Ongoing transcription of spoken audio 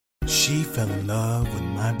She fell in love with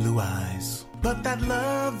my blue eyes, but that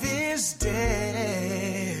love is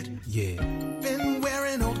dead. Yeah. Been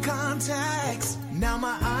wearing old contacts, now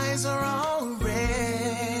my eyes are all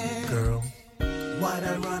red. Girl, why'd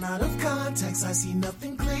I run out of contacts? I see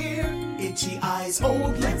nothing clear. Itchy eyes,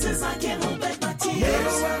 old lenses, I can't hold back my tears. Never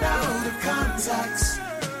run out of contacts.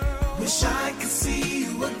 Wish I could see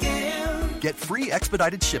you again. Get free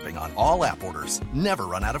expedited shipping on all app orders. Never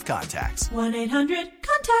run out of contacts.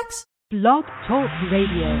 1-800-CONTACTS. Blog Talk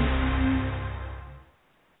Radio.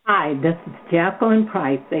 Hi, this is Jacqueline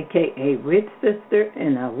Price, a.k.a. Rich Sister,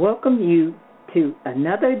 and I welcome you to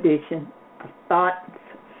another edition of Thoughts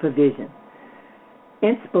for Vision.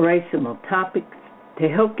 Inspirational topics to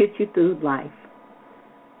help get you through life.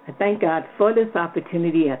 I thank God for this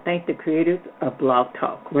opportunity. I thank the creators of Blog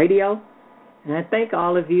Talk Radio, and I thank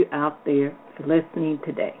all of you out there for listening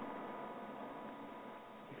today.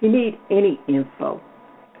 If you need any info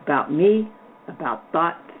about me, about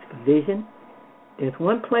Thoughts for Vision, there's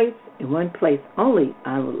one place and one place only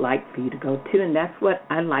I would like for you to go to, and that's what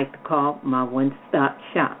I like to call my one-stop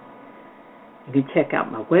shop. You can check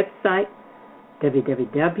out my website,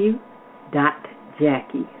 www.jackie,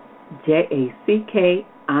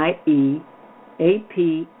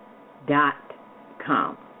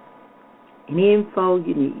 JACKIEAP.com. Any info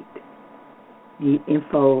you need. You need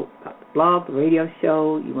info about the blog, the radio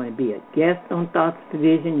show, you want to be a guest on Thoughts for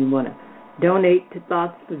Vision, you want to donate to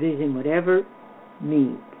Thoughts for Vision, whatever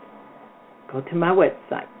means. Go to my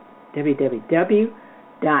website, www.jackie,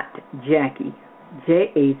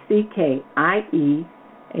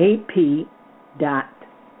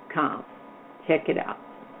 JACKIEAP.com. Check it out.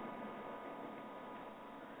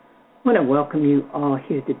 I want to welcome you all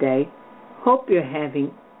here today. Hope you're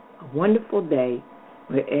having a wonderful day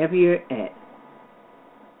wherever you're at.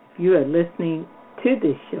 If you are listening to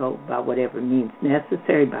this show by whatever means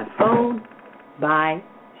necessary, by phone, by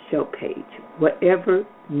show page, whatever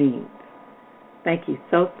means, thank you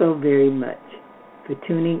so very much for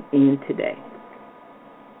tuning in today.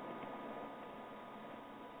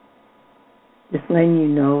 Just letting you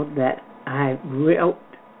know that I wrote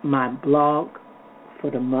my blog for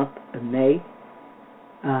the month of May.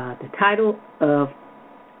 The title of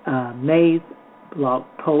May's blog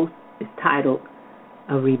post is titled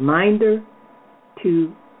A Reminder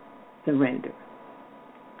to Surrender.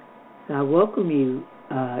 So I welcome you,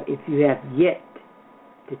 if you have yet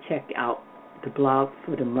to check out the blog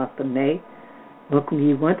for the month of May, welcome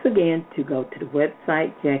you once again to go to the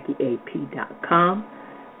website, JackieAP.com.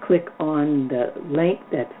 Click on the link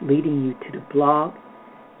that's leading you to the blog,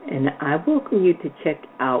 and I welcome you to check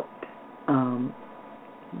out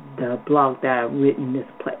the blog that I've written this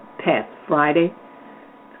past Friday.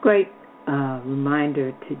 It's a great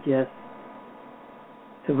reminder to just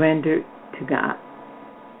surrender to God,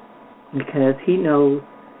 because He knows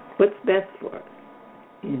what's best for us.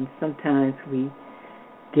 And sometimes we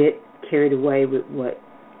get carried away with what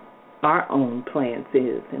our own plans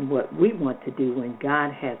is and what we want to do when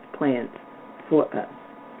God has plans for us.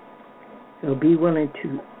 So be willing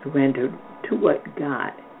to surrender to what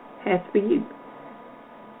God has for you.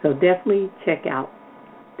 So definitely check out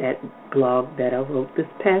that blog that I wrote this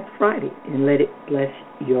past Friday and let it bless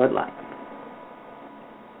your life.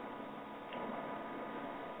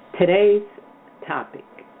 Today's topic: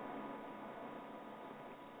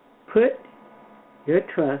 put your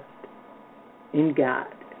trust in God.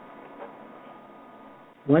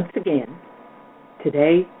 Once again,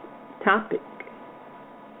 today's topic: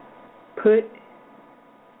 put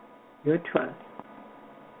your trust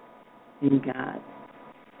in God.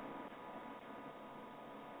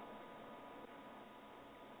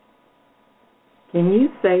 Can you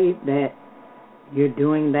say that you're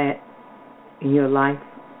doing that in your life?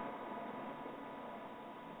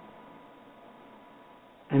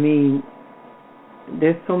 I mean,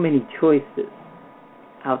 there's so many choices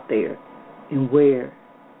out there in where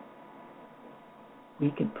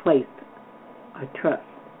we can place our trust.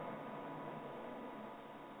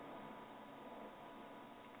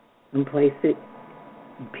 Some place it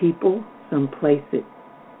in people, some place it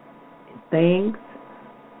in things,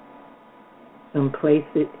 some place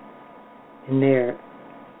it in their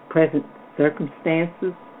present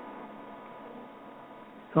circumstances.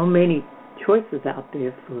 So many choices out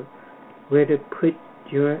there for where to put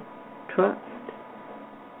your trust.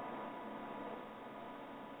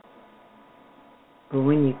 But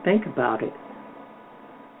when you think about it,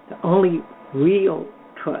 the only real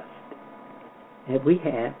trust that we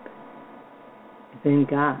have is in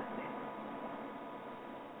God.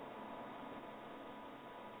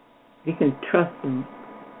 We can trust Him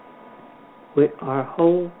with our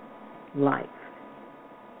whole life.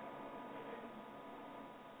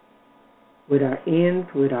 with our ins,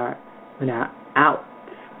 with our outs,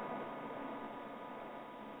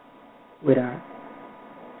 with our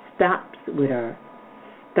stops, with our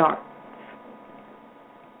starts.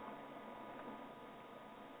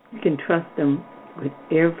 We can trust Him with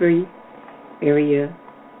every area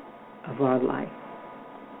of our life.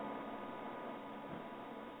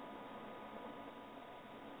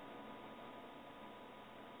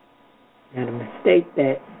 Now, the mistake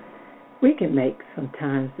that we can make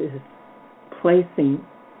sometimes is placing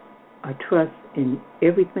our trust in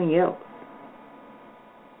everything else.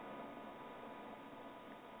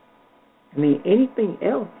 I mean, anything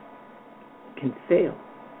else can fail.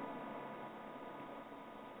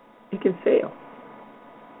 It can fail.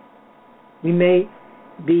 We may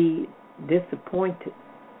be disappointed.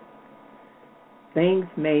 Things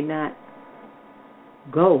may not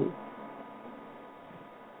go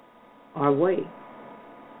our way.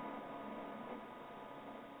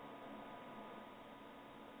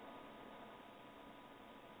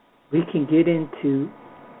 We can get into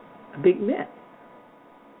a big mess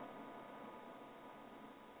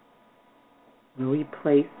when we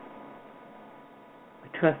place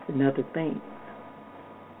our trust in other things.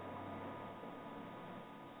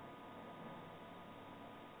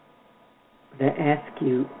 But I ask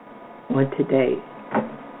you on today,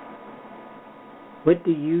 what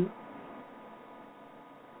do you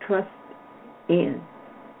trust in?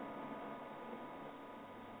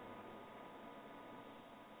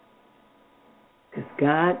 Because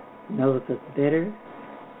God knows us better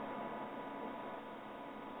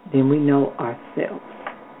than we know ourselves.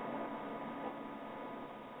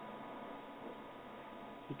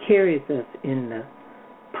 He carries us in the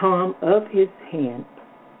palm of His hand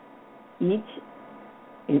each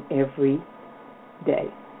and every day.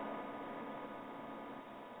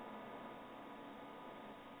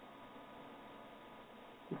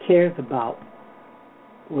 He cares about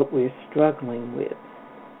what we're struggling with,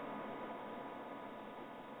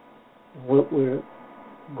 what we're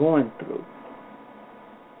going through.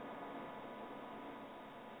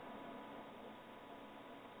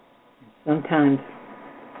 Sometimes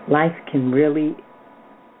life can really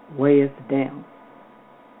weigh us down.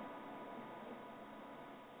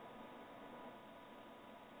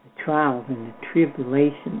 The trials and the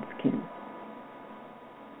tribulations can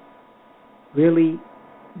really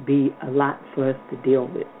be a lot for us to deal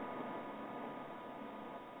with.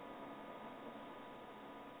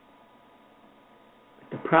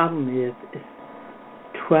 But the problem is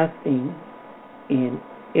trusting in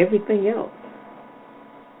everything else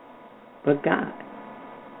but God.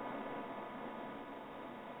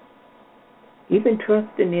 Even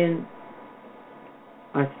trusting in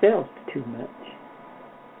ourselves too much.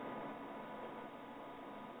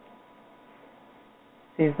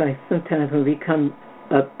 Seems like sometimes when we come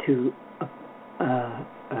up to a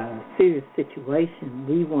serious situation,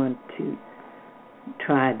 we want to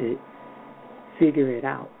try to figure it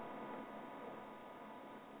out.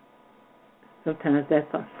 Sometimes that's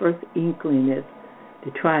our first inkling, is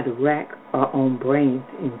to try to rack our own brains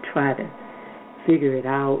and try to figure it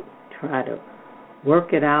out, try to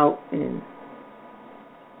work it out. And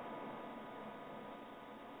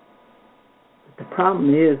the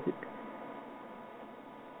problem is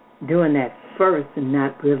doing that first and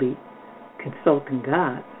not really consulting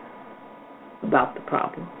God about the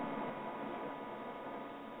problem.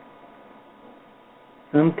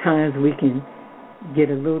 Sometimes we can get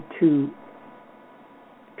a little too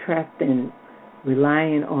trapped in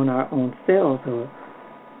relying on our own selves or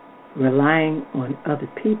relying on other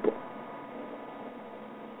people.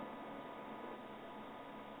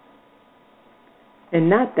 And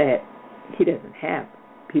not that He doesn't have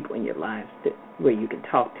people in your lives that where you can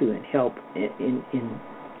talk to and help, in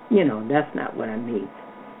that's not what I mean.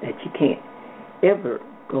 That you can't ever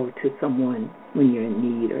go to someone when you're in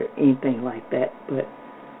need or anything like that. But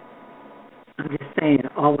I'm just saying,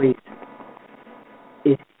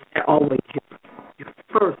 it's always your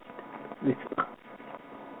first response.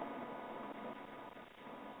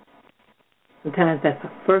 Sometimes that's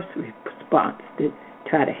our first response, to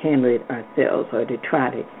try to handle it ourselves or to try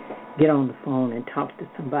to get on the phone and talk to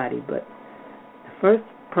somebody. But the first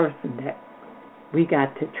person that we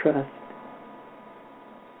got to trust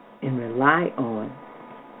and rely on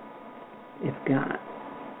is God.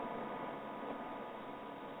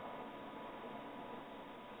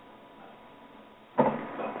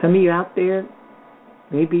 Some of you out there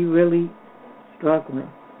may be really struggling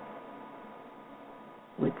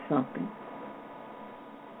with something.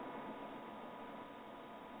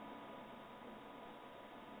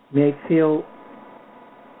 You may feel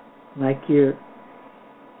like you're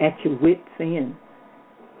at your wit's end.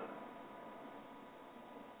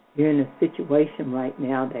 You're in a situation right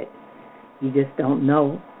now that you just don't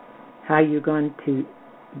know how you're going to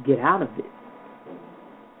get out of it.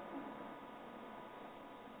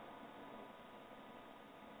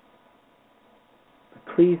 But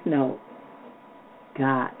please know,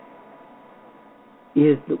 God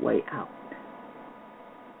is the way out.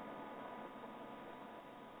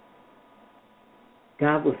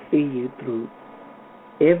 God will see you through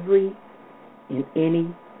every and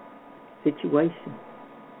any situation.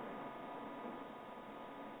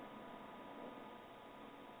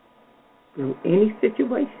 Through any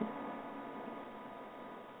situation.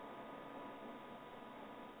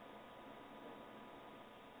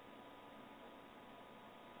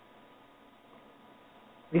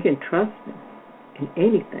 We can trust Him in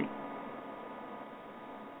anything.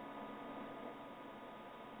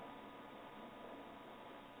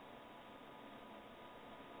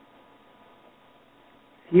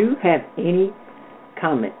 If you have any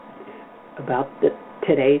comments about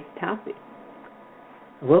today's topic,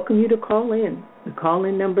 I welcome you to call in. The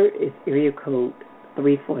call-in number is area code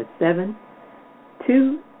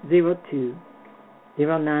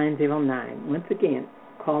 347-202-0909. Once again,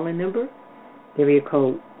 call-in number, area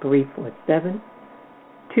code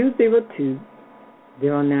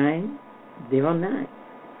 347-202-0909.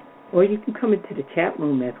 Or you can come into the chat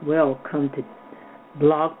room as well. Come to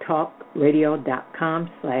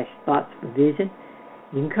blogtalkradio.com/thoughtsforvision.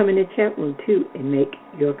 You can come in the chat room too and make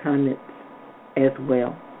your comments as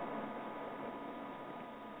well.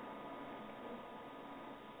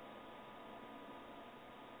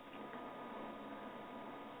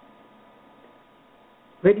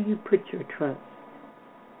 Where do you put your trust?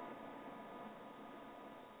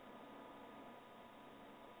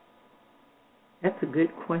 That's a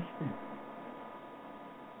good question,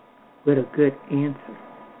 with a good answer.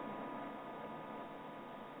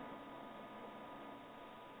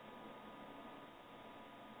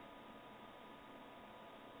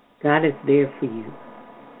 God is there for you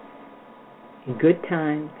in good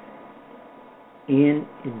times and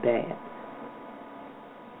in bad.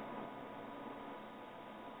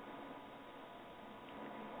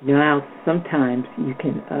 You know how sometimes you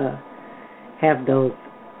can have those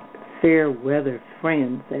fair weather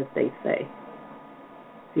friends, as they say.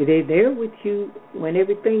 See, they're there with you when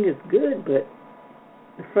everything is good, but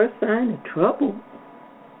the first sign of trouble,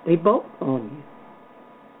 they both on you.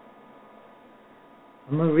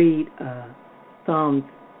 I'm going to read Psalms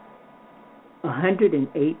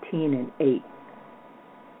 118:8.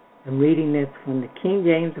 I'm reading this from the King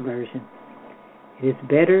James Version. It is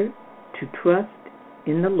better to trust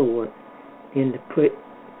in the Lord than to put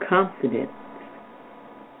confidence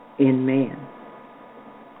in man.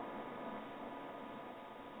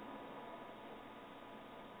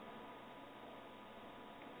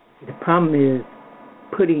 The problem is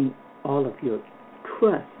putting all of your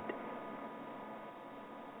trust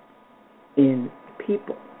in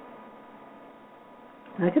people.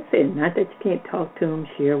 Like I said, not that you can't talk to them,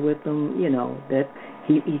 share with them, that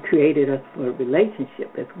he created us for a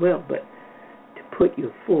relationship as well, but to put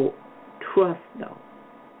your full trust, though,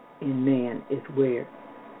 in man is where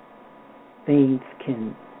things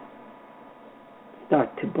can start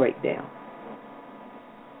to break down.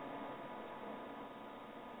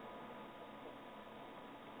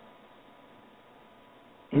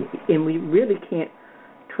 And we really can't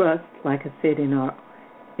trust, like I said, in our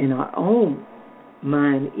own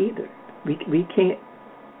mind either. We can't,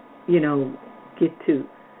 get to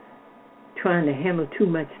trying to handle too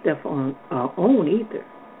much stuff on our own either.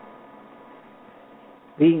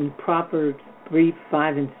 Reading Proverbs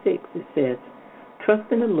 3:5-6, it says, "Trust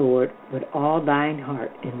in the Lord with all thine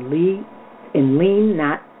heart, and lean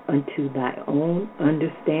not unto thy own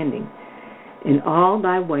understanding. In all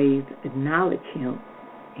thy ways acknowledge him,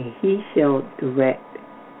 and he shall direct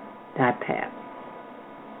thy path."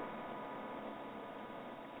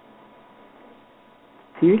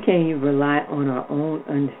 So you can't even rely on our own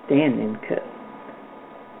understanding, because,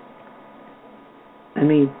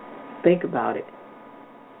 think about it.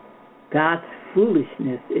 God's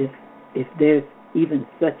foolishness, if there's even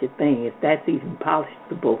such a thing, if that's even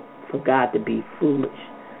possible for God to be foolish.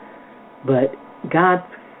 But God's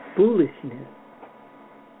foolishness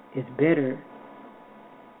is better,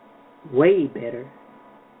 way better,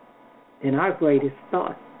 than our greatest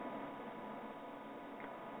thought.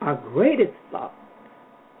 Our greatest thought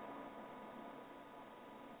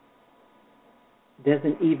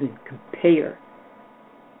doesn't even compare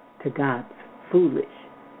to God's foolish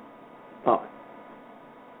thought.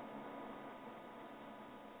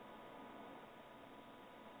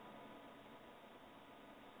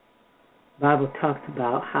 The Bible talks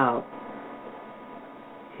about how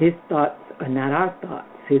His thoughts are not our thoughts.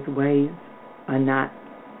 His ways are not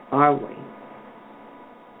our ways.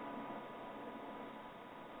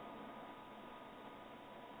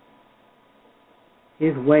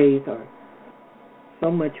 His ways are so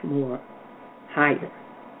much more higher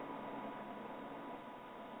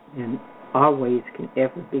than our ways can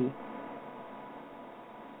ever be.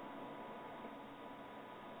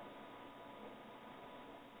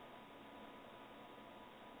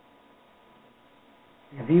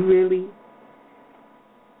 Have you really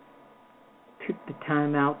took the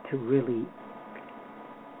time out to really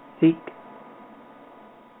seek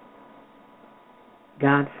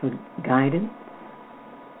God for guidance?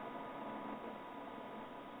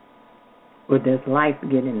 Or does life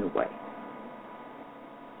get in the way?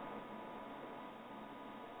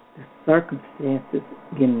 The circumstances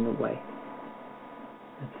get in the way.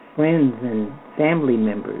 The friends and family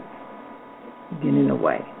members get in the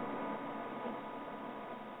way.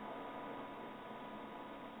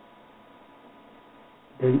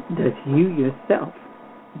 Does you yourself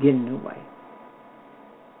get in the way?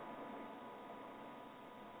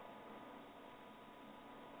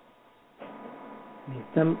 I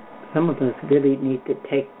mean, some of us really need to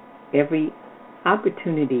take every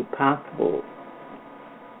opportunity possible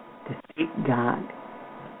to seek God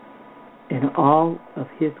in all of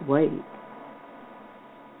His ways.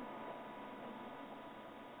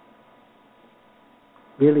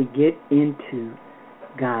 Really get into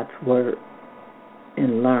God's Word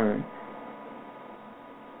and learn.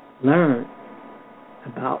 Learn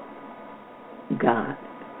about God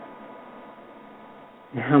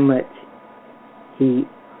and how much He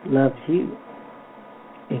loves you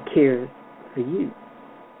and cares for you.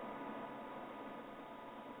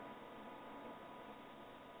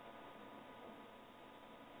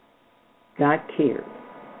 God cares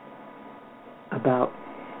about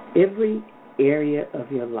every area of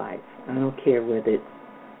your life. I don't care whether it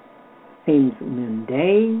seems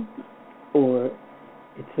mundane or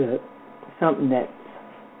it's something that's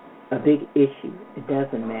a big issue. It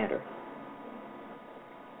doesn't matter.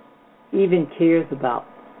 He even cares about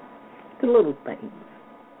the little things.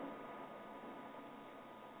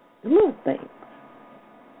 The little things.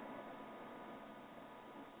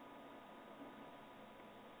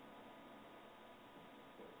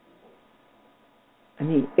 I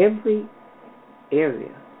mean, every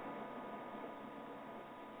area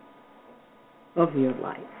of your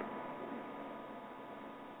life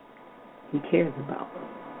He cares about.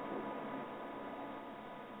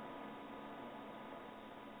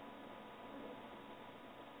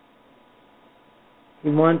 He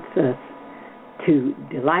wants us to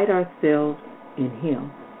delight ourselves in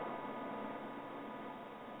Him.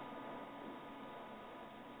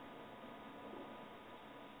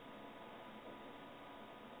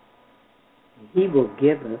 He will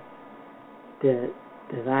give us the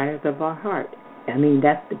desires of our heart. I mean,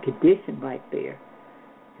 that's the condition right there.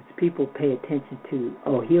 As people pay attention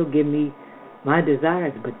to, He'll give me my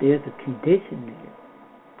desires, but there's a condition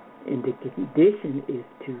there. And the condition is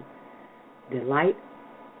to delight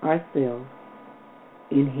ourselves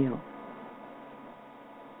in Him.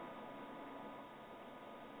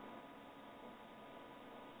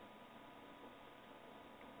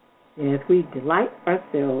 And as we delight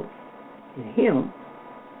ourselves in Him,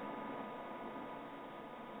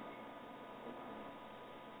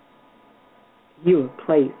 He will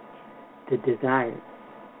place the desires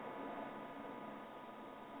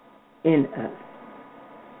in us.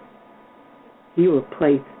 He will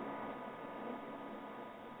place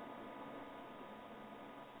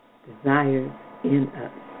desires in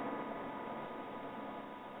us.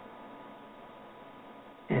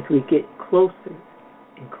 As we get closer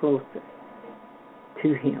and closer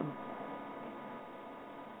to Him,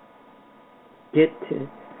 get to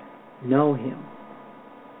know Him,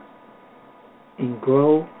 and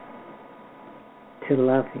grow to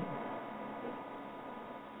love Him.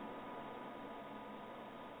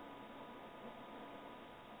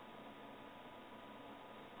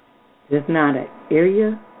 There's not an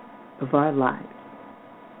area of our lives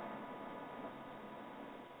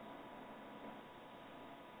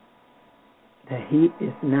that He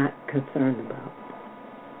is not concerned about.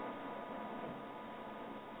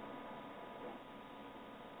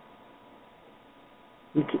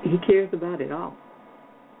 He cares about it all.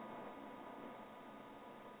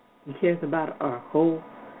 He cares about our whole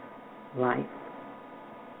life.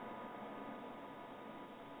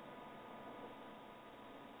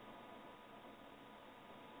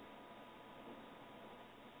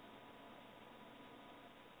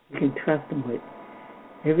 You can trust Him with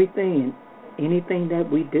everything and anything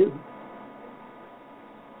that we do.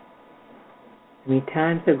 I mean,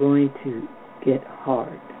 times are going to get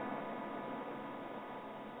hard.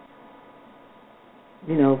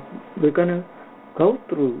 You know, we're going to go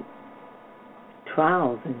through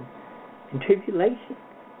trials and tribulations.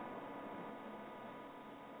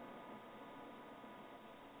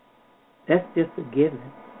 That's just a given.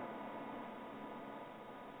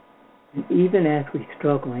 And even as we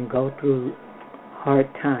struggle and go through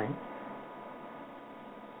hard times,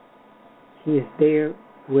 He is there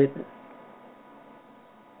with us.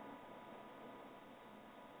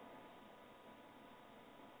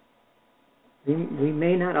 We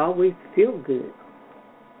may not always feel good,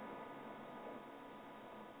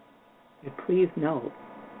 but please know,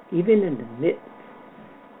 even in the midst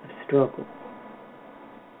of struggle,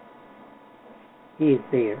 He is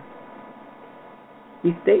there.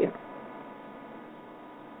 He's there.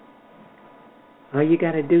 All you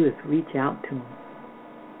got to do is reach out to Him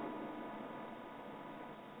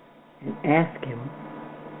and ask Him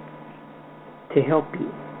to help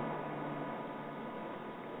you.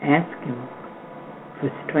 Ask Him for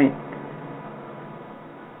strength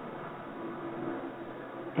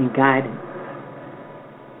and guidance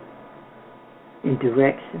and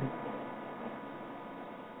direction.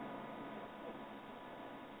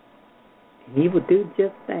 And He will do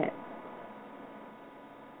just that.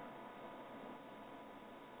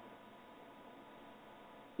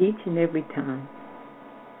 Each and every time.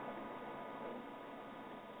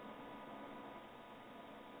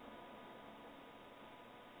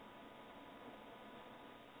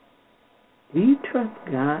 Do you trust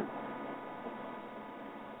God?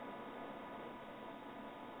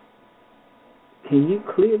 Can you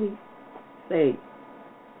clearly say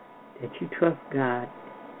that you trust God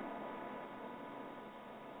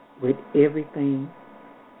with everything?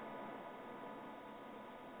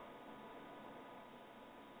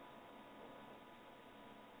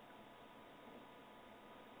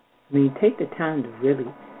 I mean, take the time to really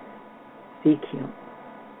seek Him.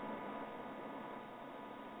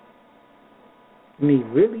 I mean,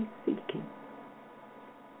 really seek Him.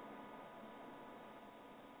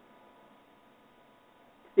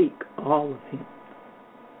 Seek all of Him.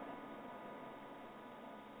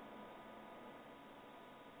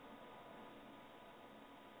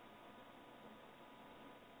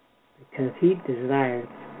 Because He desires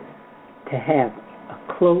to have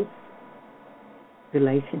a close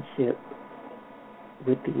relationship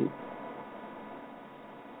with you.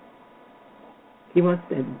 He wants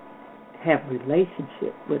to have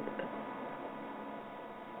relationship with us.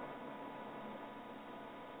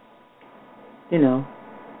 You know,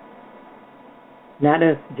 not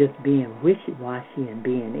us just being wishy-washy and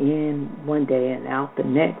being in one day and out the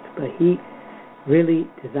next, but He really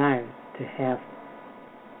desires to have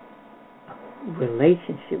a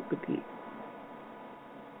relationship with you.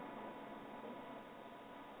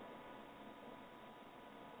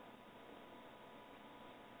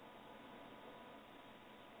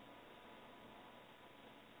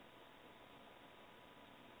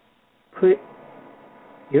 Put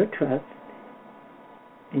your trust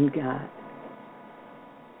in God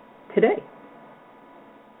today.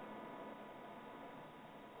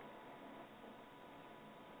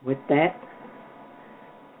 With that,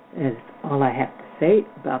 is all I have to say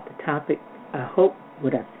about the topic. I hope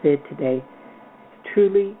what I've said today has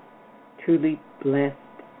truly, truly blessed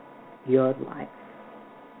your life.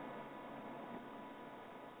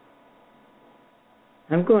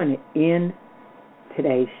 I'm going to end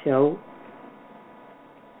today's show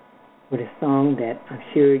with a song that I'm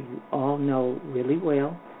sure you all know really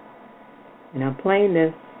well. And I'm playing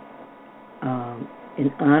this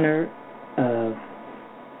in honor of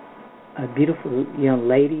a beautiful young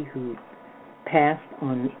lady who passed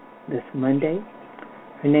on this Monday.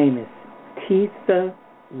 Her name is Tisa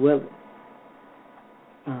Willis.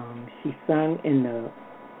 She sung in the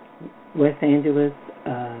West Angeles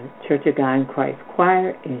Church of God in Christ Choir,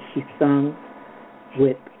 and she sung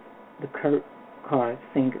with the Kurt Carr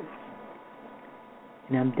Singers.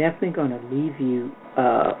 And I'm definitely going to leave you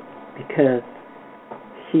because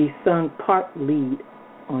she sung part lead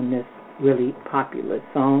on this really popular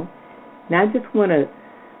song. And I just want to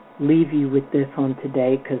leave you with this on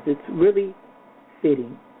today because it's really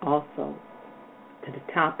fitting also to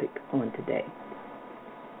the topic on today.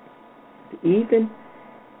 Even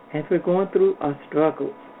as we're going through our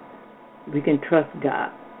struggles, we can trust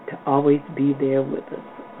God to always be there with us,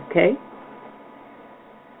 okay?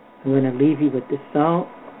 I'm going to leave you with this song.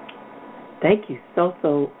 Thank you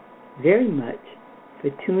so very much for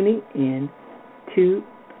tuning in to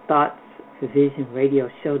Thoughts for Vision radio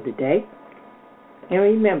show today. And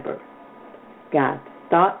remember, God's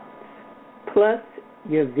thoughts plus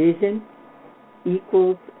your vision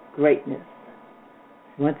equals greatness.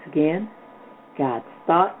 Once again, God's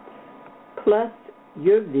thoughts plus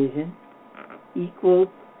your vision equals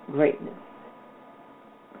greatness.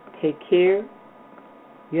 Take care.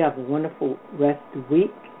 You have a wonderful rest of the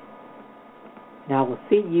week. And I will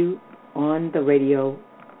see you on the radio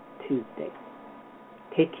Tuesday.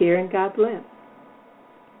 Take care and God bless.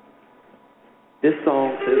 This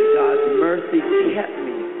song says, God's mercy kept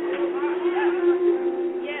me,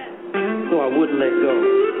 so I wouldn't let go.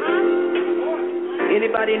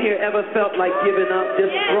 Anybody in here ever felt like giving up, just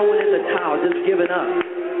throwing in the towel, just giving up?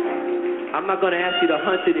 I'm not going to ask you to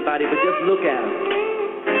hunch anybody, but just look at them.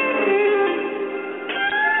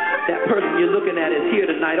 That person you're looking at is here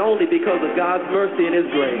tonight only because of God's mercy and His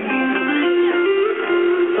grace.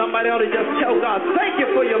 Somebody ought to just tell God, thank you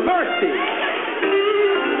for your mercy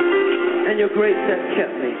and your grace that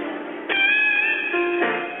kept me.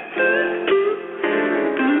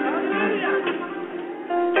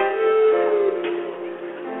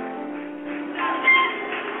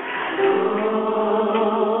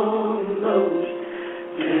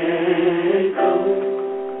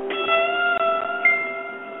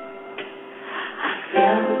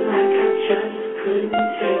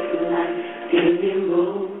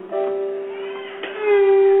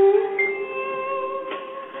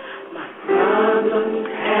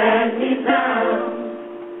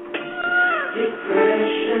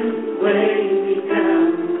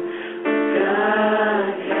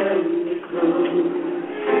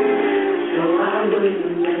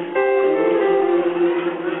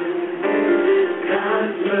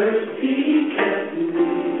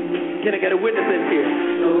 Can I get a witness in here?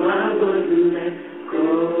 So I wouldn't let go.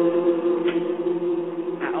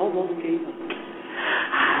 I almost gave up.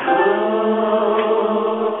 I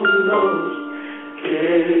almost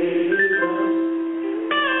gave up.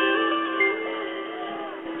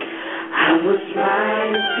 I was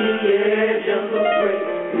right at the edge of a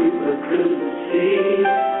breakthrough, but couldn't see.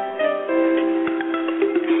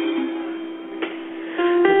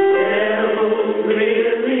 The devil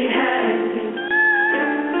really had me.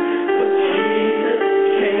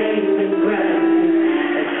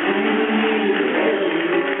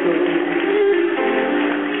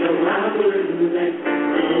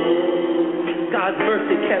 God's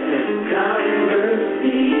mercy kept me. God's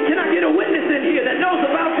mercy. Can I get a witness in here that knows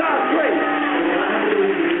about God's grace?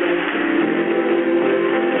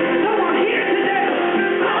 Someone here today.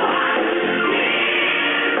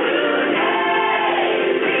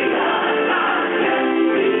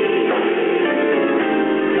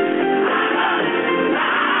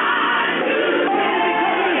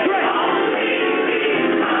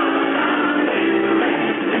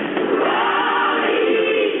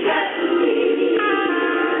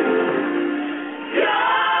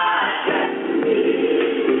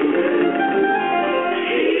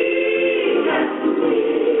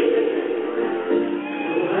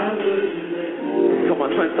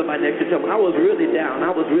 Somebody next to tell me, I was really down.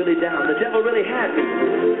 The devil really had me.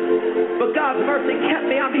 But God's mercy kept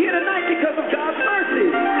me. I'm here tonight because of God's mercy.